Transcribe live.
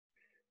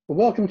Well,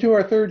 welcome to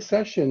our third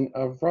session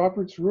of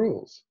Robert's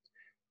Rules.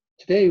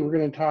 Today we're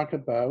going to talk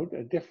about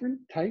a different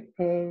type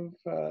of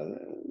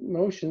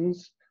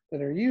motions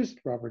that are used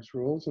in Robert's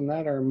Rules, and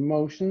that are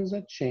motions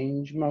that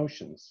change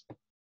motions.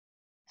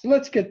 So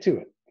let's get to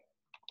it.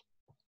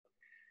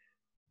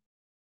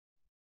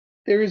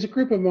 There is a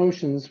group of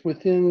motions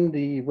within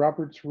the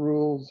Robert's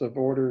Rules of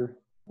Order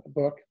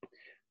book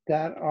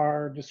that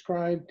are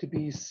described to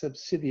be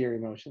subsidiary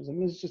motions,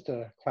 and this is just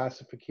a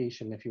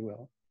classification, if you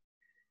will.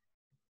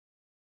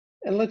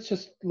 And let's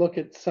just look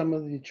at some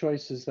of the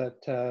choices that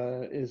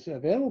is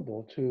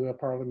available to a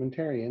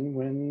parliamentarian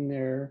when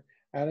they're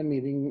at a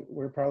meeting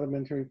where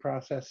parliamentary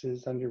process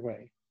is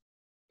underway.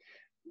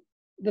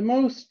 The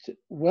most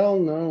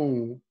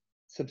well-known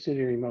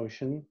subsidiary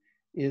motion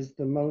is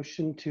the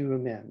motion to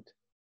amend.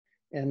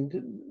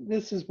 And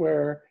this is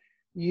where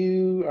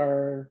you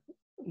are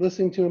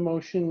listening to a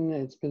motion,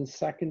 it's been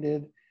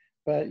seconded,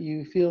 but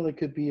you feel it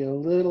could be a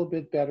little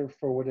bit better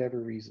for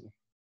whatever reason.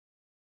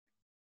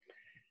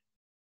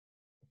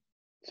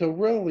 So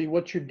really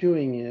what you're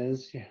doing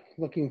is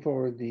looking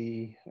for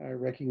the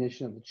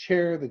recognition of the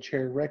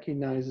chair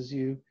recognizes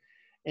you,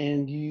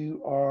 and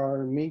you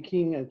are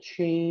making a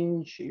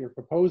change, you're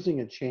proposing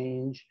a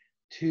change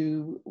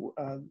to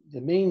the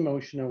main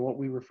motion of what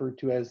we refer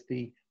to as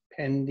the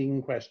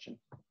pending question.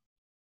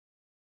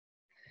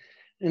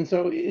 And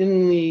so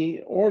in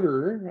the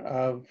order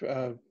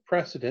of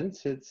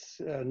precedence, it's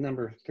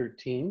number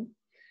 13.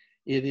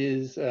 It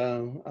is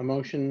a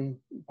motion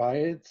by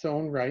its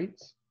own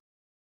rights,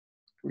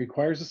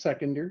 requires a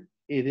seconder,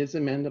 it is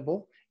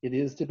amendable, it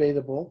is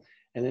debatable,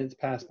 and it's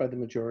passed by the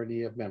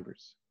majority of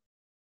members.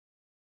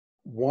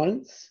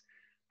 Once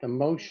the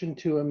motion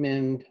to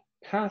amend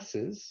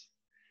passes,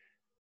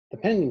 the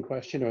pending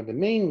question, or the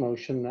main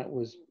motion that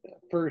was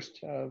first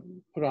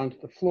put onto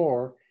the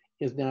floor,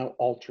 is now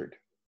altered.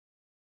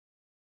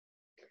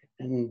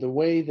 And the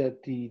way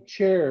that the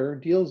chair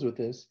deals with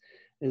this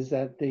is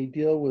that they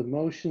deal with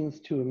motions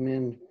to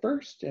amend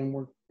first and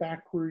work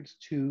backwards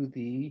to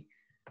the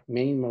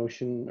main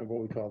motion of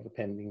what we call the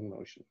pending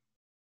motion.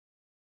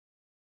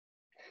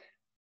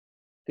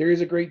 There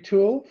is a great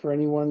tool for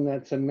anyone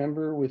that's a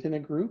member within a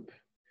group.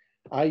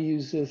 I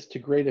use this to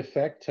great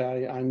effect.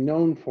 I'm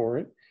known for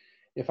it.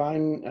 If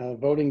I'm a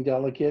voting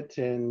delegate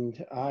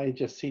and I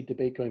just see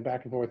debate going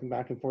back and forth and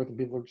back and forth, and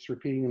people are just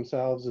repeating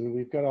themselves, and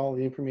we've got all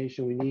the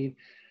information we need,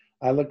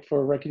 I look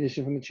for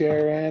recognition from the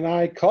chair and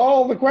I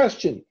call the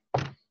question,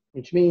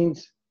 which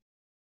means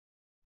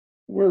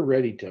we're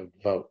ready to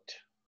vote.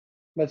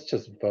 Let's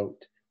just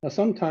vote. Now,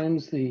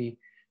 sometimes the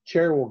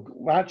chair will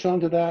latch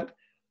onto that.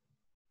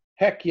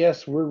 Heck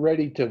yes, we're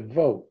ready to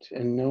vote,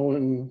 and no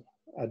one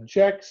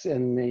objects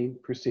and they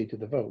proceed to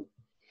the vote.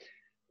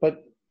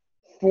 But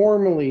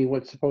formally,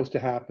 what's supposed to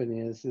happen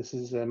is this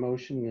is a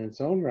motion in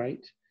its own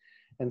right.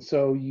 And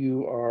so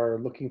you are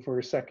looking for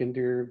a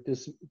seconder.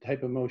 This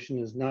type of motion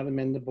is not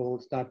amendable,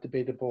 it's not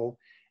debatable,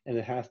 and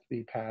it has to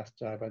be passed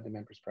by the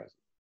members present.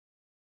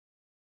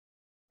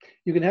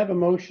 You can have a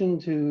motion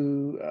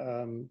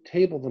to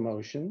table the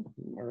motion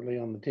or lay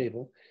on the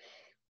table.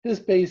 This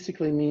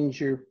basically means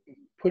you're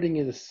putting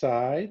it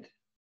aside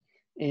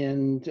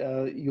and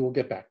you will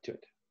get back to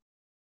it.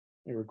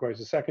 It requires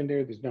a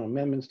seconder. There's no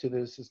amendments to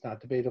this. It's not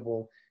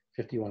debatable.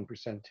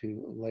 51%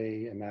 to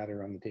lay a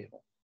matter on the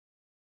table.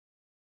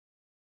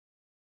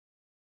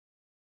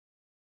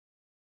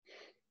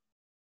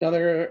 Now,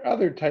 there are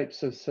other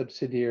types of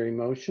subsidiary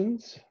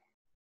motions.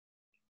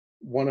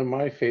 One of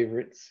my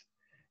favorites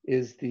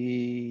is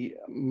the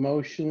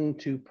motion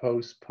to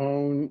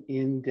postpone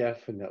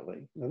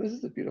indefinitely. Now, this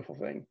is a beautiful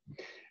thing.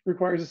 It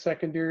requires a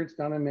seconder, it's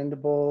not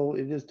amendable,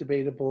 it is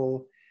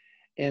debatable,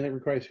 and it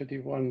requires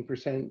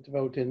 51% to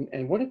vote.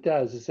 And what it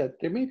does is that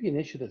there may be an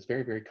issue that's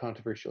very, very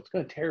controversial. It's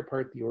going to tear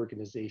apart the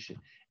organization.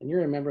 And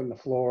you're a member on the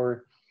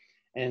floor,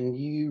 and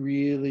you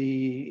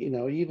really,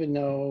 even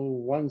though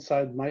one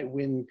side might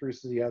win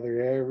versus the other,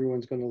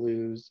 everyone's going to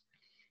lose.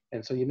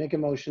 And so you make a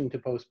motion to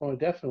postpone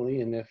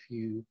indefinitely, and if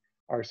you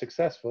are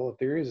successful, if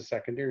there is a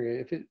seconder,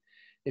 if it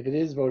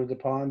is voted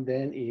upon,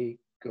 then it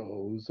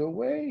goes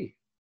away.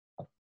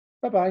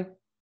 Bye-bye.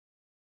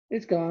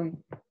 It's gone,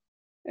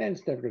 and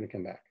it's never going to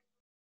come back.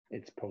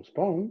 It's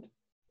postponed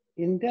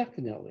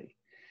indefinitely,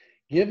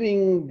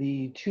 giving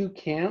the two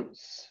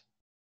camps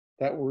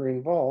that were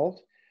involved,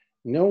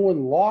 no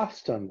one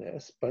lost on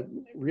this, but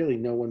really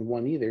no one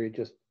won either. It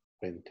just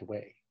went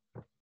away.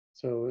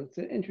 So it's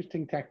an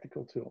interesting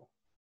tactical tool.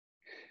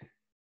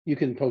 You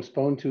can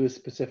postpone to a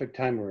specific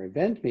time or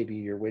event. Maybe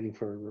you're waiting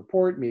for a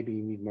report. Maybe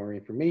you need more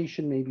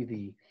information. Maybe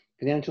the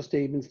financial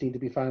statements need to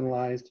be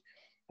finalized.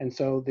 And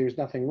so there's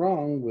nothing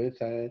wrong with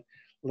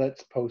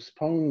let's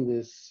postpone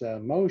this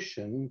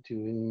motion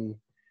to,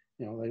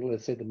 like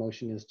let's say the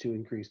motion is to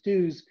increase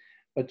dues,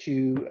 but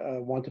you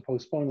want to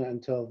postpone it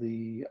until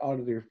the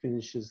auditor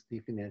finishes the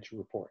financial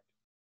report.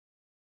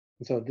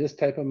 And so this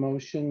type of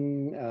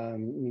motion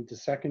needs a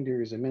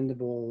seconder, is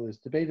amendable, is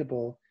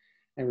debatable,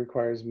 and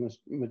requires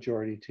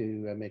majority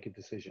to make a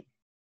decision.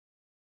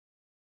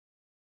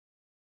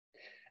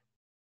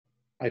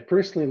 I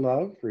personally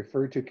love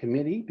refer to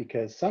committee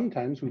because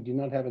sometimes we do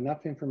not have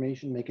enough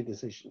information to make a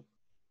decision.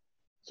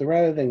 So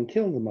rather than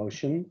kill the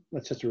motion,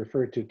 let's just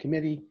refer to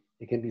committee.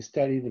 It can be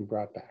studied and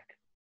brought back.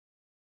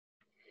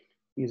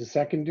 Use a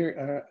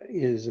seconder,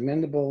 is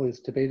amendable, is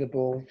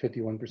debatable,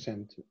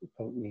 51%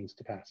 vote needs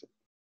to pass it.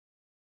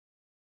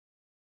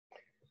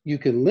 You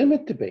can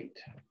limit debate.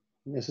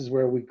 This is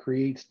where we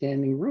create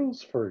standing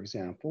rules, for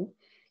example.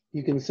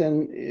 You can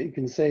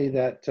say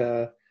that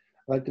I'd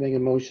like to make a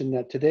motion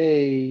that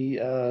today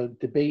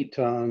debate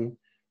on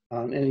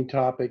any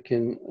topic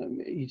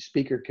and each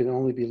speaker can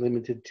only be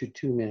limited to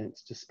 2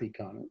 minutes to speak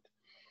on it.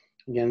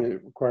 Again,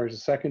 it requires a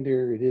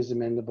seconder, it is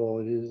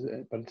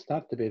amendable, but it's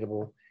not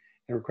debatable.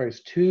 It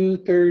requires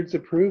 2/3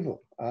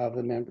 approval of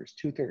the members,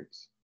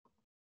 2/3.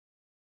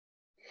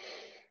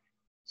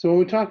 So when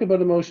we talk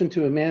about a motion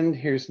to amend,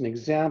 here's an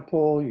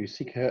example. You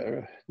seek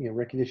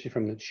recognition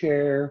from the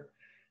chair.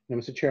 And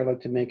Mr. Chair, I'd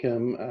like to make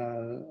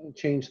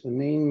change the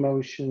main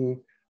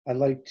motion. I'd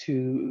like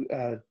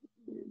to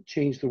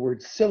change the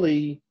word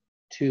silly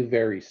to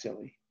very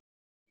silly.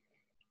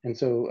 And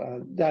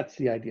so that's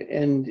the idea.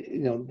 And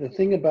the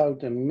thing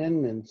about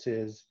amendments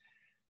is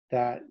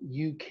that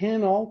you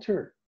can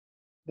alter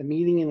the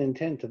meaning and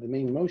intent of the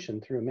main motion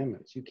through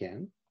amendments. You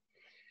can.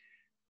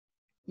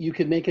 You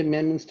can make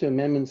amendments to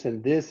amendments,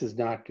 and this is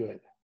not good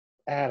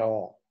at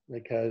all,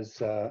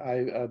 because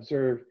I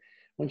observed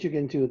once you get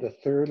into the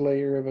 3rd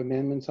layer of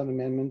amendments on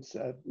amendments,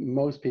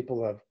 most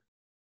people have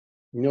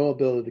no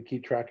ability to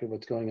keep track of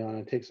what's going on.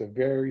 It takes a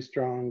very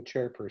strong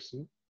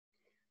chairperson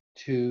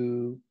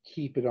to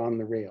keep it on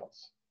the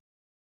rails,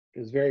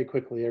 because very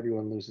quickly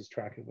everyone loses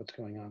track of what's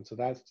going on. So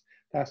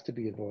that's to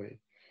be avoided.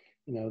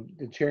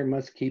 The chair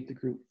must keep the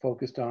group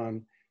focused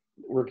on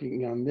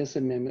working on this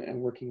amendment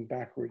and working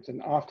backwards.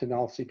 And often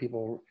I'll see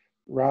people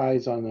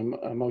rise on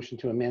a motion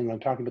to amend. I'm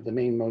talking about the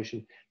main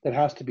motion that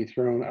has to be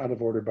thrown out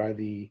of order by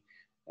the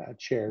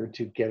chair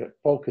to get it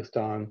focused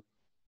on.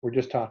 We're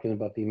just talking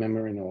about the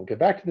amendment, and then we'll get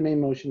back to the main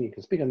motion. You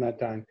can speak on that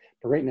time,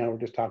 but right now we're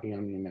just talking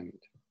on the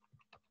amendment.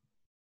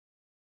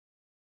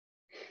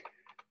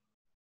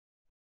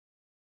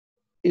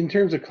 In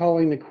terms of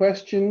calling the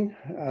question,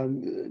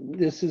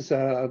 this is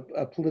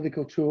a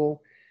political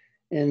tool,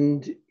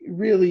 and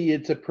really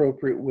it's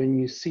appropriate when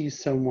you see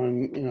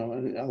someone,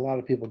 a lot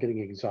of people getting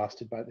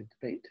exhausted by the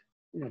debate,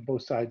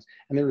 both sides,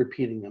 and they're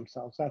repeating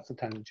themselves. That's the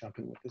time to jump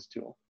in with this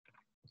tool.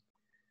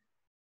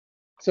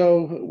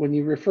 So when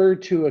you refer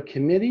to a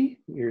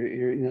committee,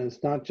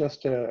 it's not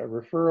just a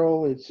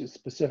referral, it's just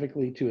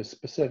specifically to a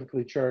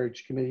specifically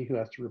charged committee who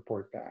has to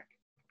report back.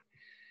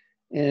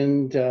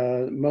 And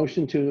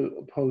motion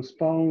to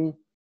postpone,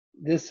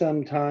 this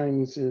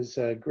sometimes is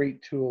a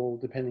great tool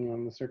depending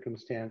on the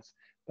circumstance.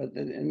 But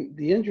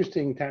the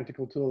interesting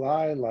tactical tool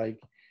I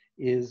like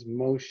is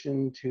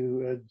motion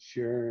to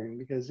adjourn,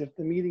 because if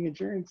the meeting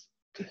adjourns,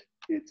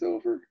 it's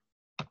over.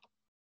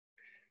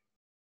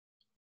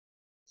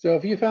 So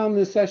if you found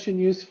this session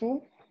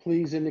useful,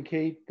 please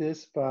indicate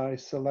this by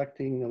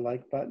selecting the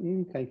like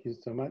button. Thank you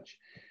so much.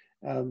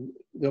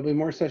 There'll be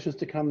more sessions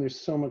to come. There's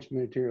so much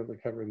material to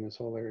cover in this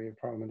whole area of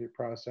parliamentary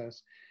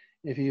process.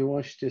 If you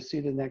wish to see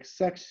the next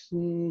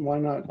section, why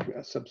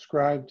not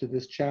subscribe to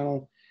this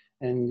channel,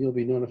 and you'll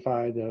be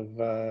notified of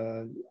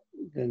the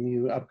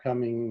new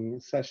upcoming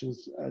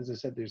sessions. As I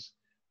said, there's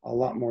a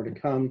lot more to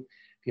come.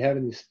 If you have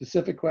any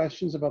specific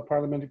questions about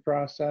parliamentary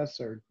process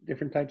or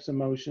different types of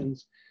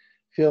motions,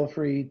 feel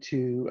free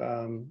to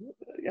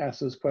ask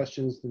those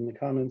questions in the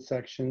comments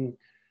section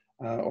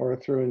or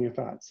throw in your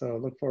thoughts. So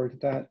look forward to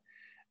that.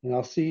 And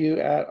I'll see you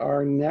at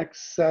our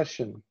next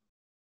session.